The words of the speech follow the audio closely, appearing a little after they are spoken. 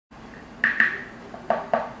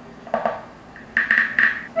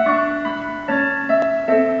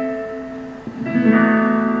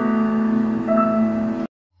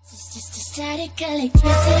like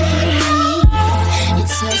electricity.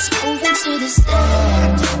 It's us moving to the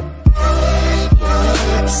sound. Your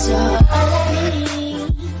lips are all I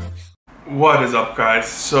need. What is up, guys?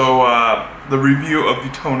 So the review of the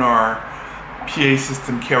Tonar PA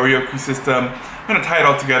system, karaoke system. I'm gonna tie it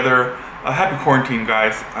all together. Happy quarantine,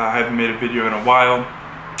 guys. I haven't made a video in a while.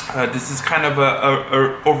 This is kind of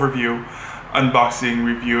a overview, unboxing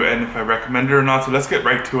review, and if I recommend it or not. So let's get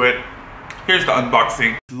right to it. Here's the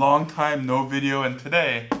unboxing. Long time no video, and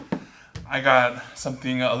today I got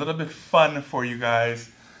something a little bit fun for you guys.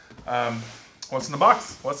 What's in the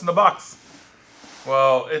box? What's in the box?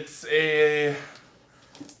 Well, it's a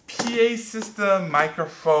PA system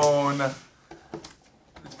microphone.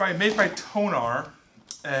 It's made by Tonar,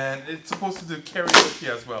 and it's supposed to do karaoke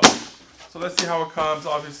as well. So let's see how it comes.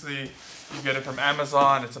 Obviously, you get it from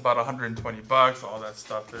Amazon. It's about 120 bucks. All that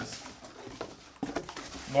stuff is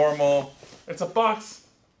normal. It's a box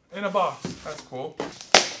in a box. That's cool.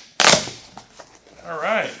 All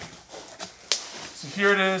right. So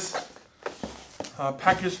here it is,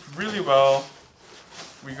 packaged really well.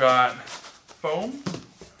 We got foam.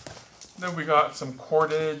 Then we got some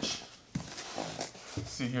cordage.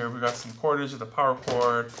 See here, we got some cordage of the power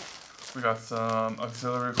cord. We got some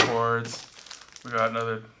auxiliary cords. We got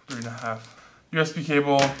another 3.5 USB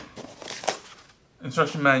cable,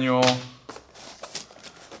 instruction manual,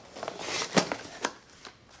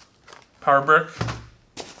 power brick,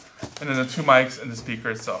 and then the 2 mics and the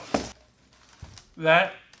speaker itself.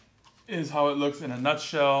 That is how it looks in a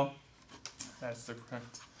nutshell. That's the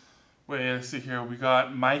correct way. Let's see here. We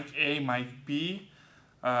got mic A, mic B.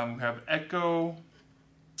 We have echo,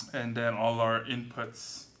 and then all our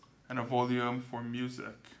inputs and a volume for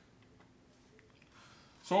music.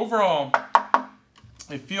 So overall,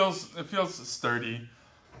 it feels sturdy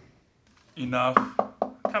enough,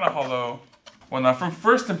 kind of hollow. Well, now from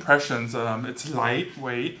first impressions, it's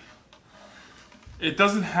lightweight. It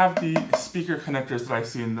doesn't have the speaker connectors that I've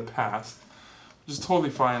seen in the past, which is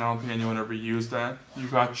totally fine. I don't think anyone ever used that. You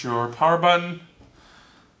got your power button,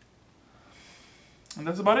 and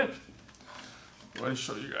that's about it. Let me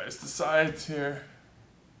show you guys the sides here.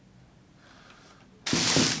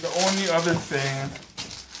 The only other thing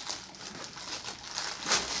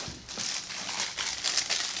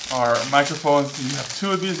are microphones. You have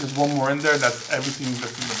 2 of these. There's 1 more in there. That's everything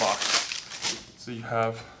that's in the box. So you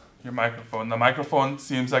have your microphone. The microphone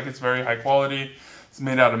seems like it's very high quality. It's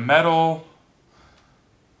made out of metal,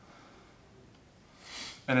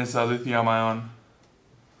 and it's a lithium-ion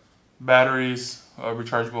batteries,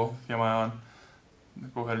 rechargeable lithium-ion.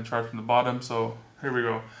 Go ahead and charge from the bottom. So here we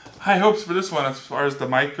go. High hopes for this one as far as the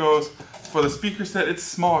mic goes. For the speaker set, it's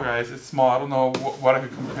small, guys. It's small. I don't know what I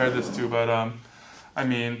could compare this to, but I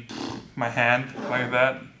mean, my hand like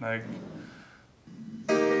that, like.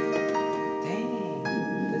 Dang,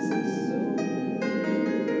 this is so.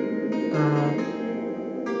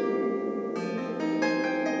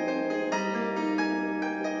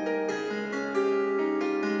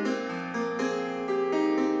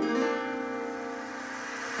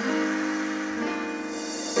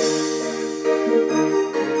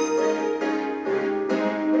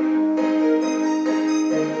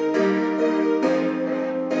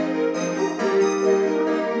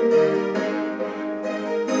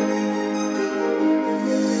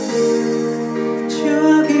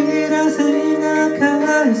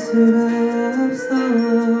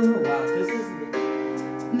 Wow, this is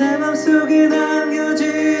내 맘속에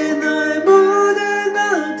남겨진 너의 모든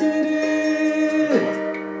것들을.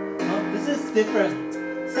 Oh, this is different.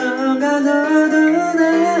 성가 너도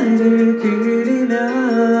나를 그리며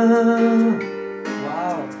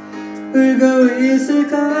wow. 울고 있을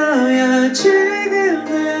거야 지금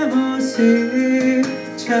내 모습처럼.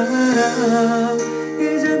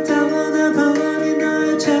 이제 떠나버린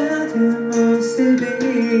너의 작은 모습이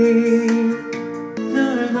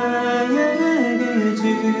너를 나에게 준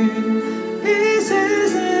이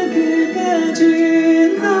세상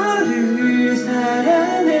끝까지 너를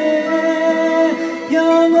사랑해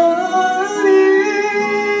영원히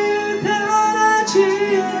변하지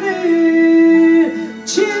않을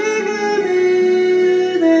지금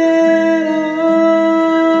이대로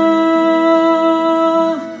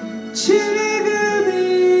지금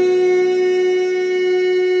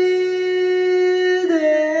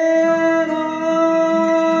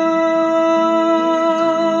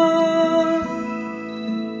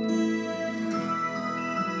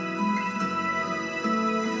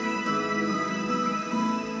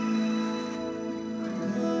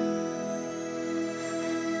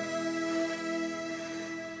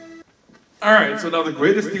Alright, so now the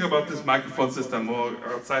greatest thing about this microphone system, well,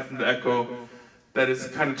 aside from the echo, that is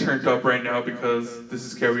kind of turned up right now because this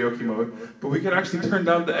is karaoke mode. But we can actually turn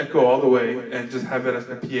down the echo all the way and just have it as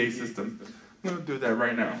a PA system. I'm going to do that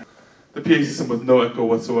right now. The PA system with no echo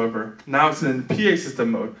whatsoever. Now it's in PA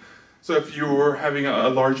system mode. So if you were having a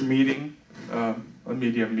large meeting, a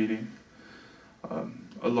medium meeting,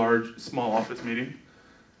 a large, small office meeting,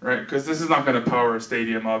 right? Because this is not going to power a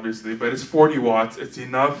stadium, obviously, but it's 40 watts. It's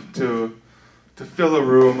enough to fill a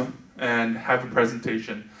room and have a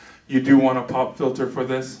presentation. You do want a pop filter for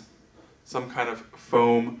this. Some kind of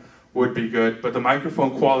foam would be good, but the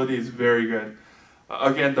microphone quality is very good.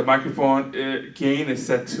 Again, the microphone gain is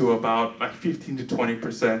set to about like 15 to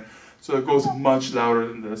 20%, so it goes much louder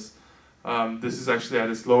than this. This is actually at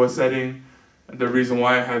its lowest setting, and the reason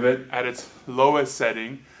why I have it at its lowest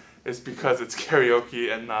setting is because it's karaoke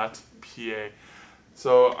and not PA.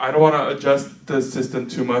 So I don't want to adjust the system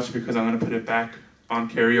too much because I'm going to put it back on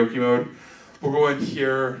karaoke mode. We'll go in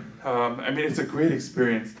here. I mean, it's a great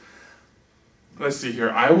experience. Let's see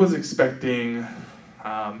here. I was expecting,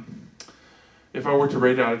 if I were to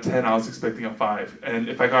rate it out of 10, I was expecting a 5. And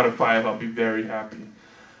if I got a 5, I'll be very happy.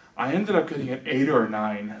 I ended up getting an 8 or a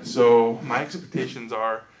 9. So my expectations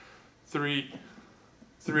are 3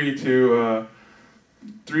 to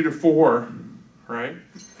 4, right?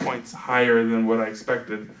 Points higher than what I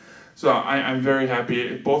expected. So I'm very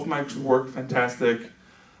happy. Both mics work fantastic.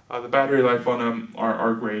 The battery life on them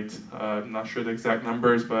are great. I'm not sure the exact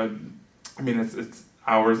numbers, but I mean it's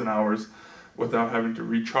hours and hours without having to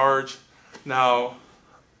recharge. Now,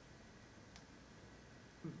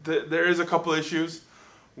 there is a couple issues.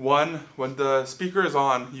 One, when the speaker is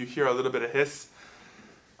on, you hear a little bit of hiss.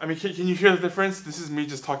 I mean, can you hear the difference? This is me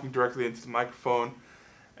just talking directly into the microphone,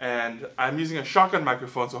 and I'm using a shotgun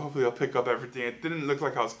microphone, so hopefully I'll pick up everything. It didn't look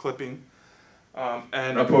like I was clipping.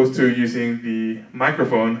 And opposed to using the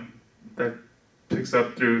microphone that picks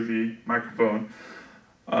up through the microphone,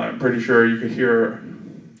 I'm pretty sure you could hear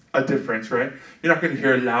a difference, right? You're not going to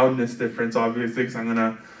hear a loudness difference, obviously, because I'm going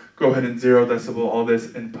to go ahead and 0 decibel all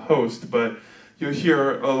this in post, but you'll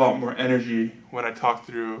hear a lot more energy when I talk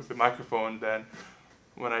through the microphone than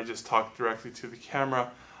when I just talk directly to the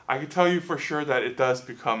camera. I can tell you for sure that it does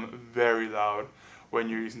become very loud when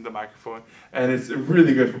you're using the microphone, and it's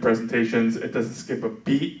really good for presentations. It doesn't skip a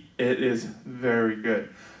beat. It is very good.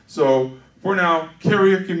 So for now,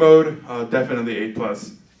 karaoke mode, definitely A+.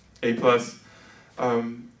 A+.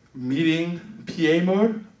 Meeting PA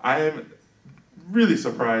mode, I am really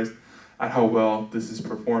surprised at how well this is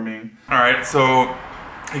performing. All right, so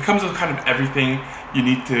it comes with kind of everything you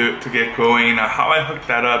need to get going. Now, how I hooked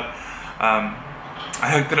that up,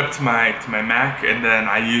 I hooked it up to my Mac, and then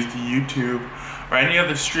I used YouTube or any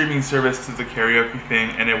other streaming service to the karaoke thing,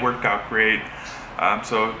 and it worked out great.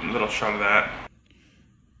 So a little shot of that.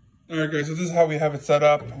 Alright guys, so this is how we have it set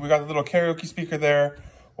up. We got the little karaoke speaker there,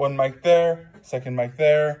 one mic there, second mic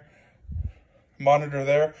there, monitor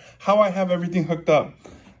there. How I have everything hooked up.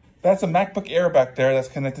 That's a MacBook Air back there that's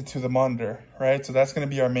connected to the monitor, right? So that's gonna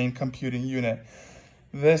be our main computing unit.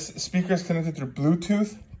 This speaker is connected through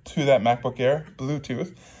Bluetooth to that MacBook Air,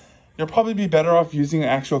 Bluetooth. You'll probably be better off using an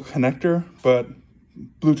actual connector, but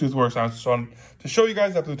Bluetooth works. I just wanted to show you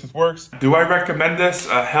guys that Bluetooth works. Do I recommend this?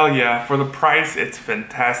 Hell yeah. For the price, it's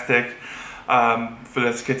fantastic.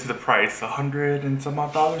 Let's get to the price. $100 and some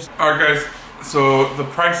odd. Alright guys, so the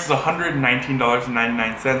price is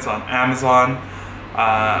 $119.99 on Amazon.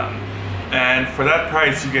 And for that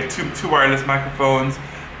price, you get two wireless microphones,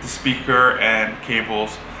 the speaker, and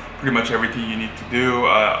cables. Pretty much everything you need to do.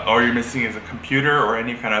 All you're missing is a computer or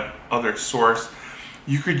any kind of other source.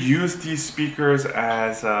 You could use these speakers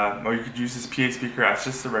as, or you could use this PA speaker as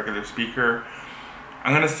just a regular speaker.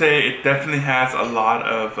 I'm gonna say it definitely has a lot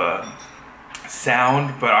of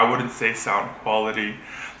sound, but I wouldn't say sound quality.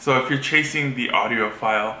 So if you're chasing the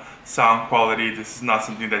audiophile sound quality, this is not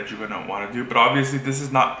something that you're gonna want to do. But obviously, this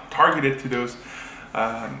is not targeted to those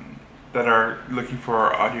that are looking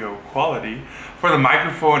for audio quality. For the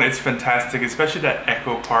microphone, it's fantastic, especially that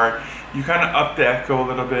echo part. You kind of up the echo a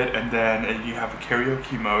little bit, and then you have a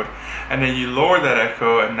karaoke mode, and then you lower that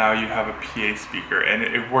echo, and now you have a PA speaker, and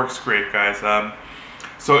it works great, guys.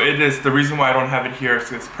 So it is the reason why I don't have it here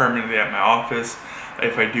is it's permanently at my office.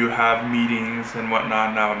 If I do have meetings and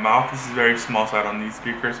whatnot, now my office is very small, so I don't need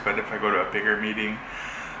speakers, but if I go to a bigger meeting,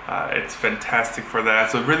 it's fantastic for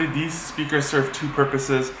that. So really, these speakers serve two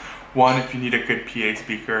purposes. One, if you need a good PA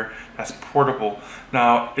speaker that's portable.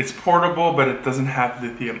 Now, it's portable, but it doesn't have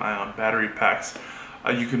lithium-ion battery packs.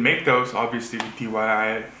 You can make those, obviously, with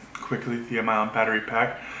DIY, quick lithium-ion battery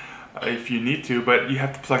pack, if you need to, but you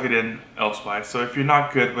have to plug it in elsewise. So if you're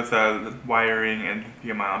not good with wiring and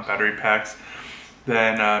lithium-ion battery packs,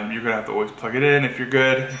 then you're gonna have to always plug it in. If you're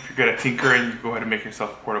good at tinkering, you can go ahead and make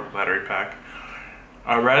yourself a portable battery pack.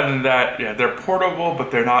 Rather than that, yeah, they're portable,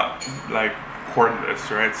 but they're not like cordless,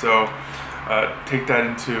 right? So take that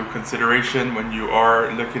into consideration when you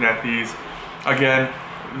are looking at these. Again,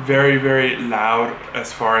 very, very loud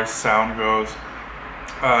as far as sound goes.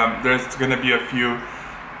 There's gonna be a few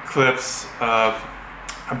clips of,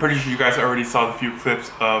 I'm pretty sure you guys already saw the few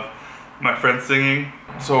clips of my friend singing.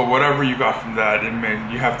 So whatever you got from that, I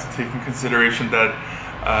mean, you have to take in consideration that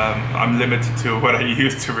I'm limited to what I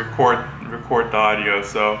use to record the audio.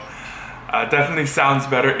 So definitely sounds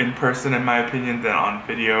better in person in my opinion than on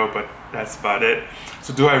video, but that's about it.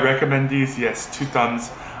 So do I recommend these? Yes, 2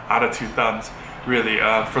 thumbs out of 2 thumbs. Really,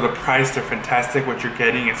 for the price, they're fantastic. What you're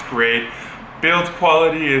getting is great. Build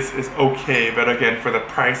quality is okay, but again, for the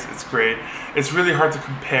price, it's great. It's really hard to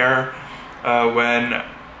compare when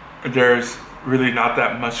there's really not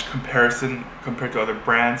that much comparison compared to other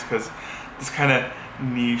brands, because this kind of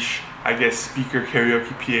niche, I guess, speaker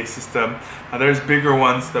karaoke PA system. There's bigger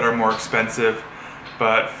ones that are more expensive,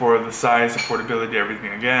 but for the size, the portability,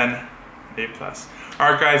 everything, again, A+.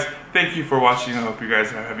 Alright guys, thank you for watching. I hope you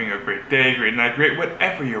guys are having a great day, great night, great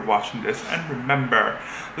whatever you're watching this. And remember,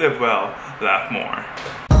 live well, laugh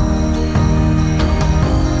more.